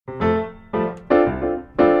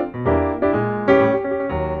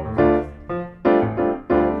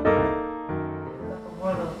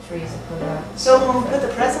So when we put the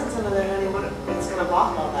presents under there, honey, it's going to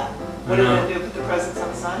block all that. What are we going to do? Put the presents on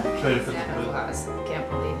the side? Try to put the I can't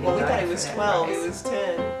believe you. Well, we thought it was 12. It was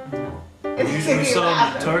 10. Usually we sell them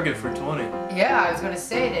at Target for 20. Yeah, I was going to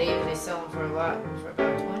say they usually sell them for a lot, for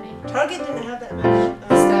about 20. Target didn't have that much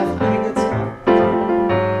Stuff. pretty good stuff.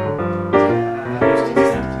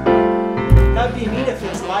 That would be neat if it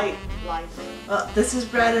was light. Well, this is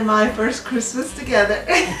Brad and my first Christmas together.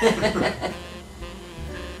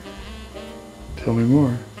 Tell me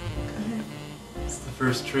more. It's the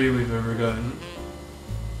first tree we've ever gotten.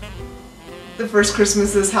 The first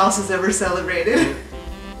Christmas this house has ever celebrated.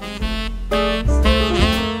 It's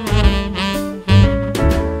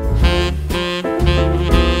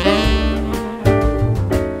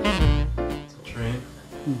a train.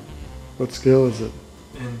 What scale is it?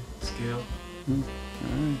 In scale.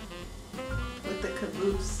 Alright. With the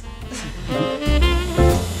caboose.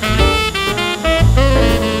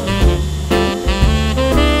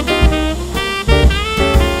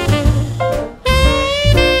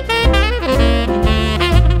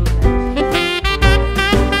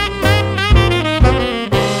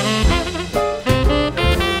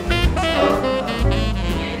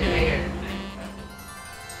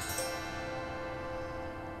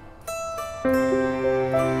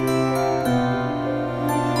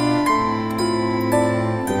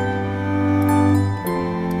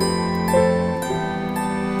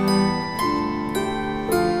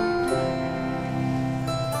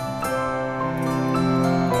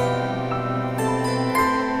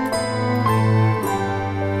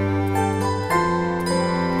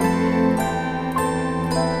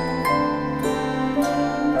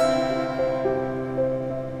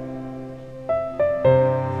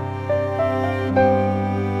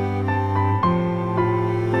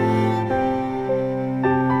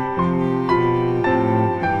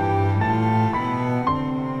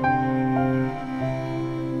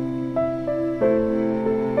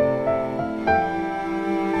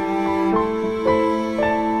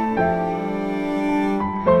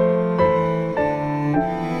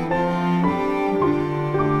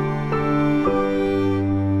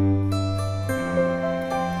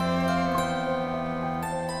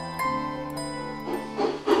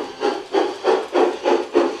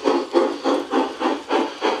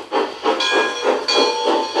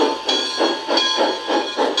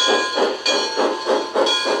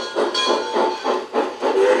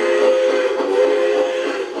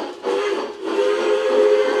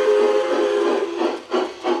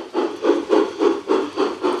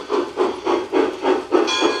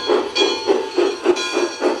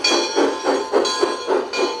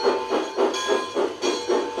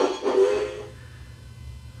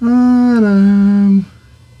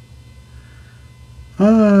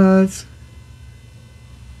 It's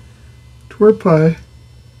twerp pie.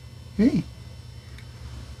 Hey.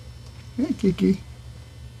 Hey, Kiki.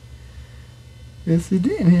 Yes, you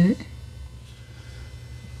did, huh?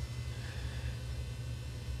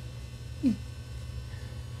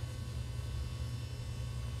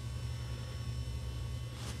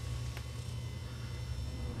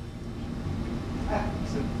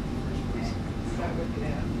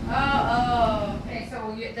 Okay,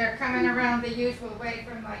 so they're coming around the usual way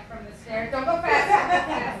from the stairs. Don't go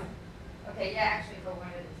fast. Okay, yeah, actually go one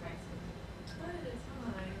at a time. One at a time.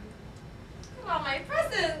 Look at all my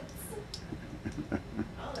presents.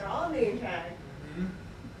 Oh, they're all name tagged.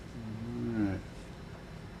 Alright.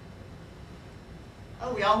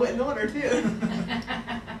 Oh, we all went in order too.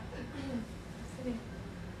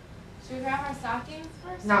 Should we grab our stockings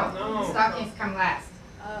first? No, No. stockings come last.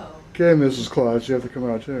 Oh. Okay, Mrs. Claus, you have to come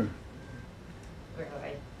out too. Where do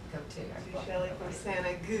I go to? Shelley from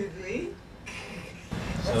Santa Googly.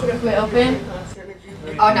 Can we open?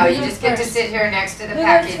 Oh no, you just get to sit here next to the Who goes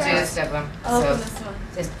packages of them. I'll So open this one.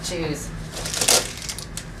 just choose.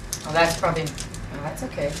 Oh, that's probably. Oh, that's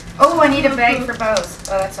okay. Oh, I need a bag for both.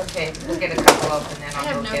 Oh, that's okay. We'll get a couple open, then I I'll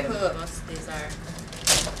have go no get clue them. what most of these are.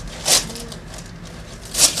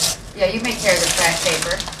 Yeah, you make care of the fat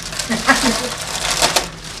paper.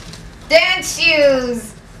 Dance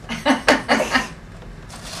shoes.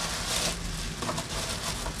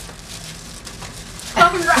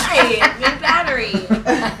 All right, new battery.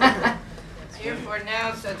 Here for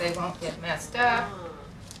now, so they won't get messed up.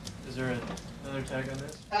 Is there another tag on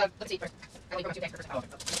this? Let's see first. I only broke 2 tags first. Oh.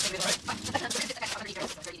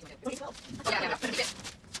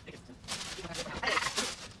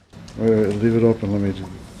 Leave it open. Let me do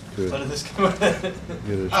How it. did this come out? Get a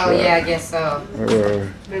Oh shot. yeah, I guess so.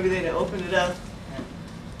 Or Maybe they didn't open it up.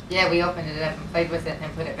 Yeah, we opened it up and played with it and then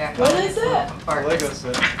put it back What on. is its little it? A compartment. Lego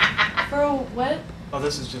set. For what? Oh,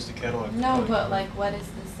 this is just a catalog. No, but like, what is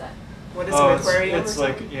this set? What is Oh, an aquarium? it's or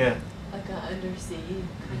like, something? yeah. Like an undersea.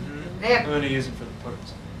 Mm-hmm. They I'm have, gonna use it for the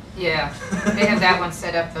parks. yeah, they have that one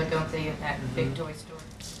set up though, don't they, in that big Mhm. toy store?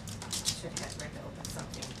 Should have Brenda open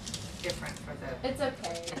something different for the. It's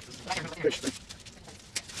okay.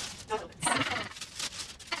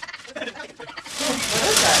 What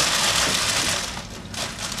is that?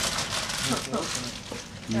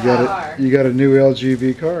 You got a new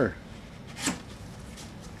LGB car.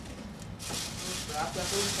 Wrapped up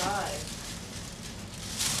inside.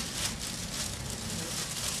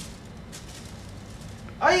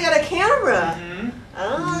 Oh, you got a camera. Mm-hmm.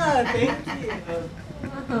 Ah, thank you.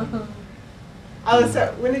 Oh,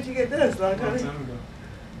 so when did you get this? Long A long time ago? time ago.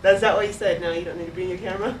 Is that what you said? No, you don't need to bring your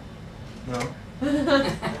camera? No. Oh.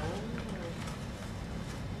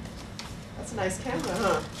 That's a nice camera,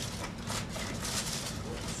 huh? Let's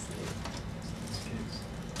see. It's case.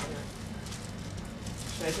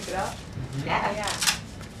 Should I take it out? Mm-hmm. Yeah.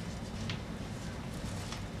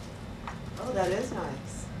 Oh, that is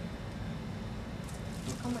nice.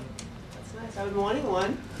 Oh my, That's nice. I've been wanting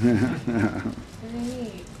one.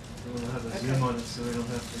 great. We'll have a Okay. zoom on it so we don't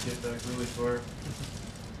have to get back really far.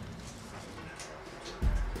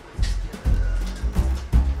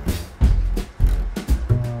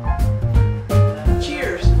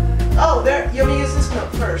 Cheers. Oh, there. You want to use this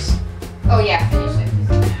note first? Oh, yeah, finish it.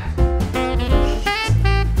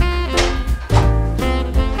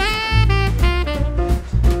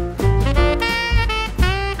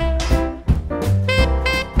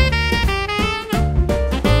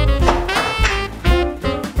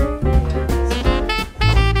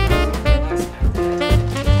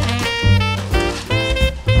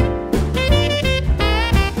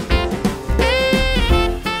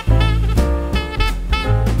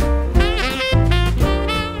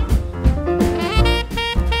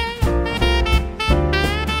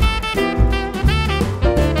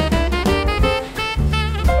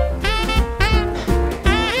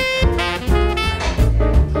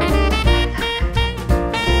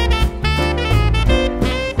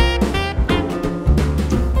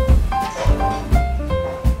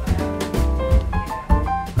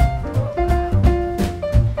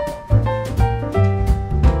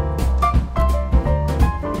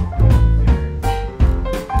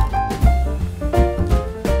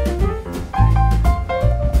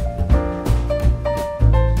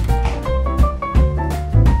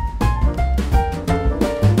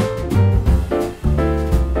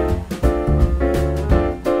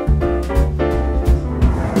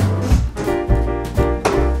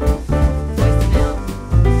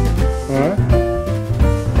 Huh?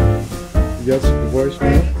 You got some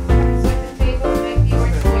voicemail? Second table, make the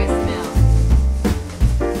orange voicemail.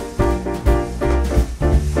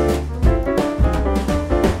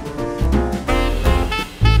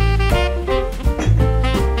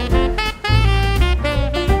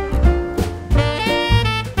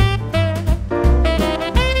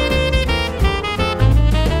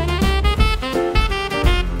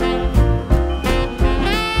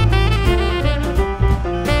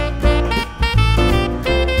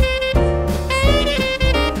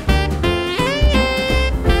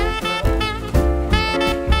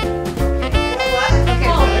 What?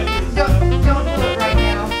 Okay, don't do it right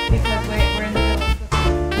now because we're in the middle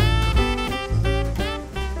of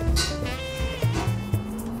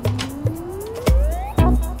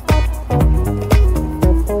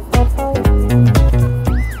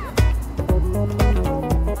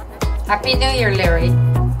Happy New Year, Larry.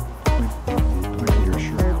 Look at your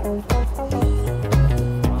shirt.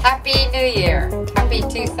 Happy New Year. Happy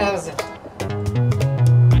 2000.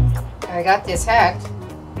 I got this hat,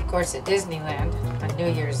 of course, at Disneyland on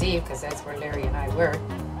New Year's Eve because that's where Larry and I were.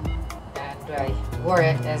 And I wore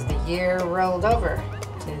it as the year rolled over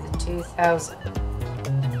to the 2000.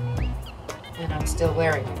 And I'm still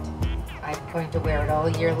wearing it. I'm going to wear it all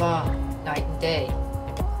year long, night and day,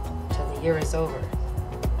 till the year is over.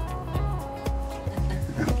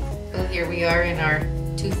 Well, here we are in our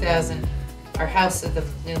 2000, our house of the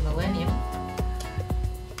new millennium,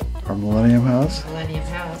 Our Millennium House? millennium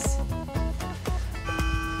house.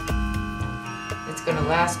 It's going to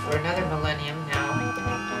last for another millennium now.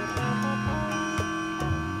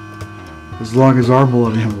 As long as our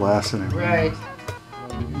Millennium lasts anyway. Right.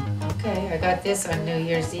 Okay, I got this on New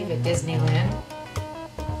Year's Eve at Disneyland.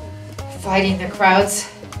 Fighting the crowds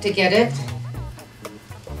to get it.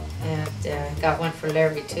 And got one for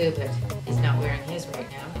Larry too, but he's not wearing his right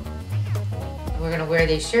now. And we're gonna wear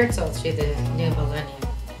these shirts all through the new millennium.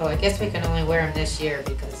 Well, I guess we can only wear them this year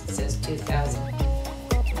because it says 2000.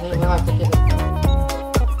 And then we'll have to do it.